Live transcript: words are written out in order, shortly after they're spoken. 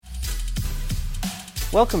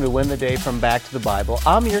Welcome to Win the Day from Back to the Bible.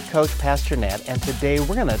 I'm your coach, Pastor Nat, and today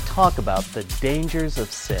we're going to talk about the dangers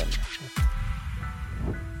of sin.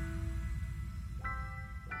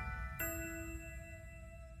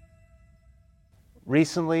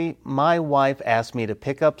 Recently, my wife asked me to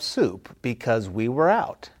pick up soup because we were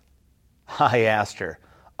out. I asked her,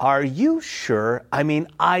 "Are you sure?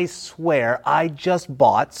 I swear I just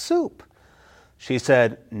bought soup." She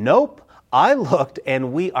said, "Nope, I looked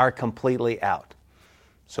and we are completely out."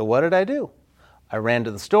 So what did I do? I ran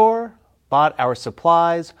to the store, bought our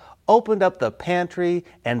supplies, opened up the pantry,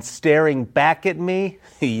 and staring back at me,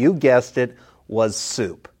 you guessed it, was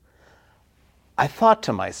soup. I thought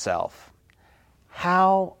to myself,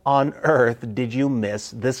 how on earth did you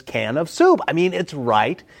miss this can of soup? It's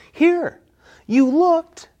right here. You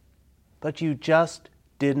looked, but you just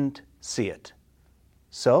didn't see it.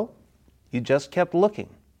 So, you just kept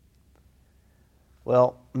looking.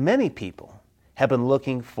 Well, many people have been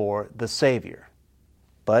looking for the Savior.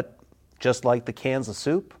 But just like the cans of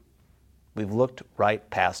soup, we've looked right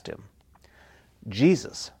past him.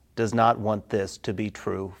 Jesus does not want this to be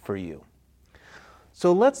true for you.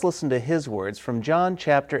 So let's listen to his words from John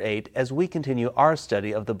chapter 8 as we continue our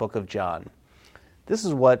study of the book of John. This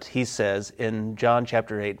is what he says in John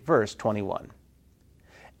chapter 8, verse 21.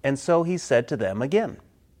 "And so he said to them again,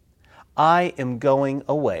 'I am going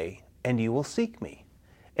away, and you will seek me,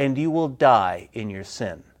 and you will die in your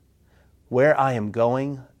sin. Where I am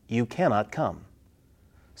going, you cannot come.'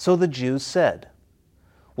 So the Jews said,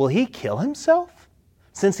 'Will he kill himself,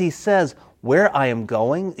 since he says, "Where I am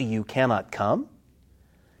going, you cannot come"?'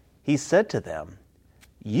 He said to them,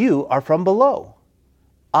 'You are from below,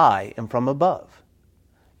 I am from above.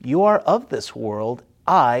 You are of this world,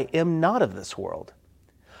 I am not of this world.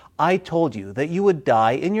 I told you that you would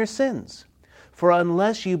die in your sins, for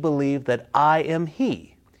unless you believe that I am he,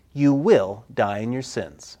 you will die in your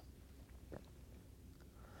sins.'"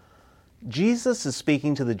 Jesus is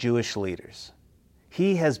speaking to the Jewish leaders.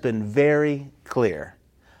 He has been very clear.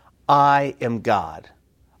 I am God.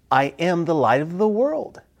 I am the light of the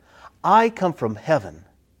world. I come from heaven.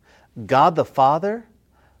 God the Father,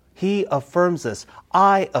 he affirms this.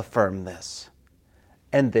 I affirm this.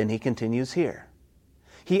 And then he continues here.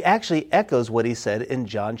 He actually echoes what he said in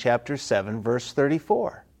John chapter 7, verse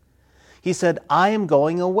 34. He said, "I am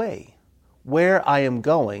going away. Where I am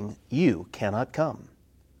going, you cannot come."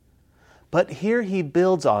 But here he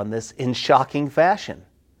builds on this in shocking fashion.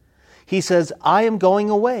 He says, "I am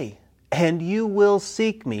going away, and you will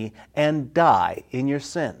seek me and die in your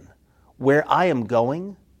sin. Where I am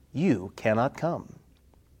going, you cannot come."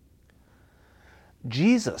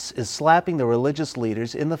 Jesus is slapping the religious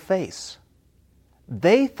leaders in the face.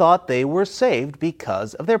 They thought they were saved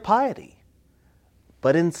because of their piety.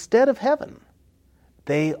 But instead of heaven,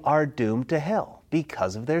 they are doomed to hell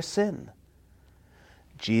because of their sin.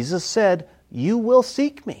 Jesus said, "You will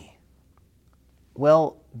seek me."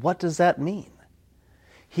 Well, what does that mean?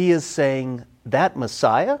 He is saying, that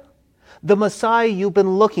Messiah, the Messiah you've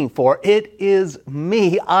been looking for, it is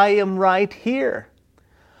me. I am right here.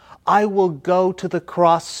 I will go to the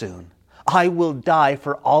cross soon. I will die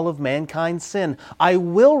for all of mankind's sin. I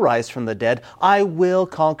will rise from the dead. I will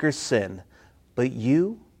conquer sin. But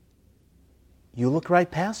you look right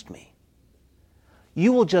past me.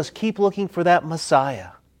 You will just keep looking for that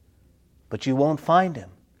Messiah, but you won't find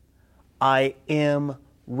him. I am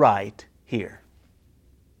right here.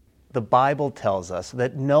 The Bible tells us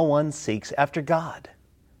that no one seeks after God.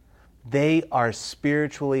 They are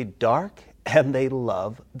spiritually dark and they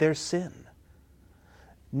love their sin.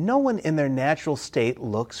 No one in their natural state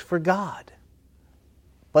looks for God,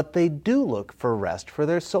 but they do look for rest for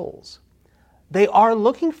their souls. They are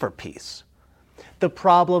looking for peace. The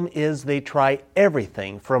problem is they try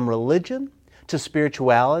everything from religion to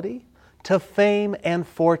spirituality to fame and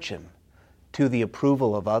fortune to the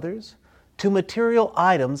approval of others to material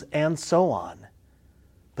items and so on.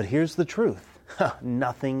 But here's the truth.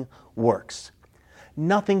 Nothing works.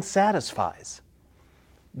 Nothing satisfies.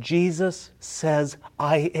 Jesus says,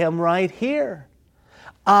 "I am right here.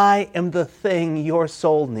 I am the thing your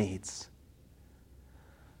soul needs."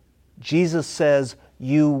 Jesus says,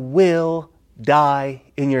 "You will die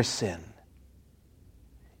in your sin."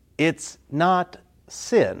 It's not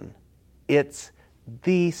sin, it's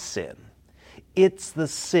the sin. It's the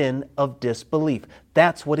sin of disbelief.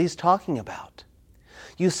 That's what he's talking about.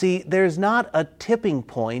 You see, there's not a tipping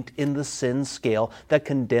point in the sin scale that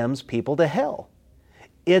condemns people to hell.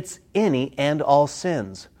 It's any and all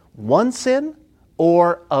sins. One sin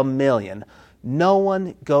or a million. No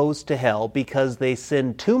one goes to hell because they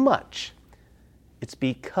sin too much. It's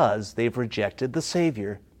because they've rejected the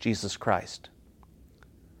Savior, Jesus Christ.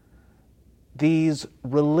 These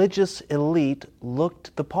religious elite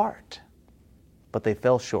looked the part, but they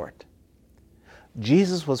fell short.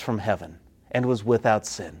 Jesus was from heaven and was without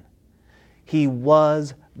sin. He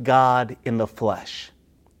was God in the flesh.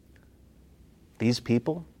 These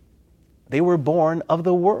people, they were born of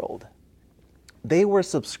the world. They were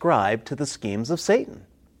subscribed to the schemes of Satan.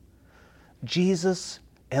 Jesus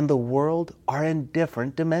and the world are in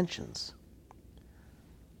different dimensions.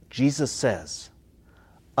 Jesus says,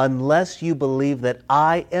 "Unless you believe that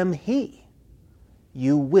I am He,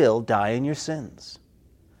 you will die in your sins."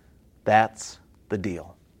 That's the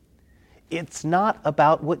deal. It's not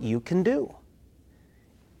about what you can do.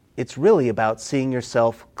 It's really about seeing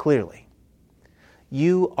yourself clearly.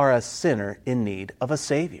 You are a sinner in need of a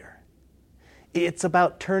Savior. It's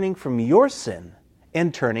about turning from your sin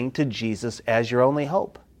and turning to Jesus as your only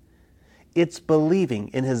hope. It's believing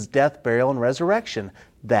in His death, burial, and resurrection.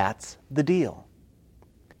 That's the deal.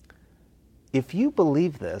 If you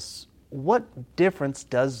believe this, what difference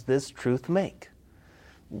does this truth make?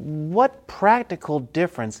 What practical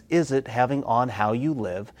difference is it having on how you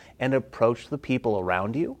live and approach the people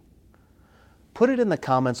around you? Put it in the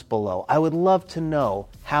comments below. I would love to know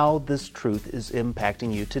how this truth is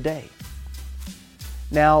impacting you today.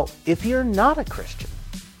 Now, if you're not a Christian,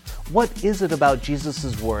 what is it about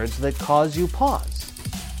Jesus' words that cause you pause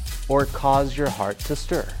or cause your heart to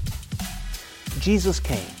stir? Jesus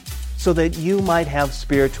came so that you might have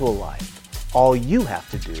spiritual life. All you have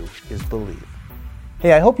to do is believe.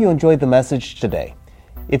 Hey, I hope you enjoyed the message today.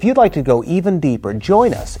 If you'd like to go even deeper,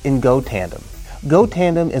 join us in Go Tandem. Go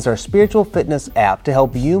Tandem is our spiritual fitness app to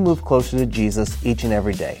help you move closer to Jesus each and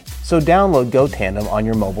every day. So download Go Tandem on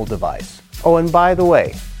your mobile device. Oh, and by the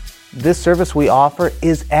way, this service we offer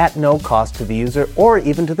is at no cost to the user or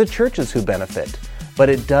even to the churches who benefit, but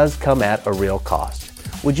it does come at a real cost.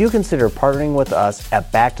 Would you consider partnering with us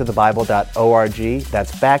at backtothebible.org?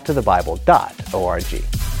 That's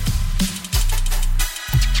backtothebible.org.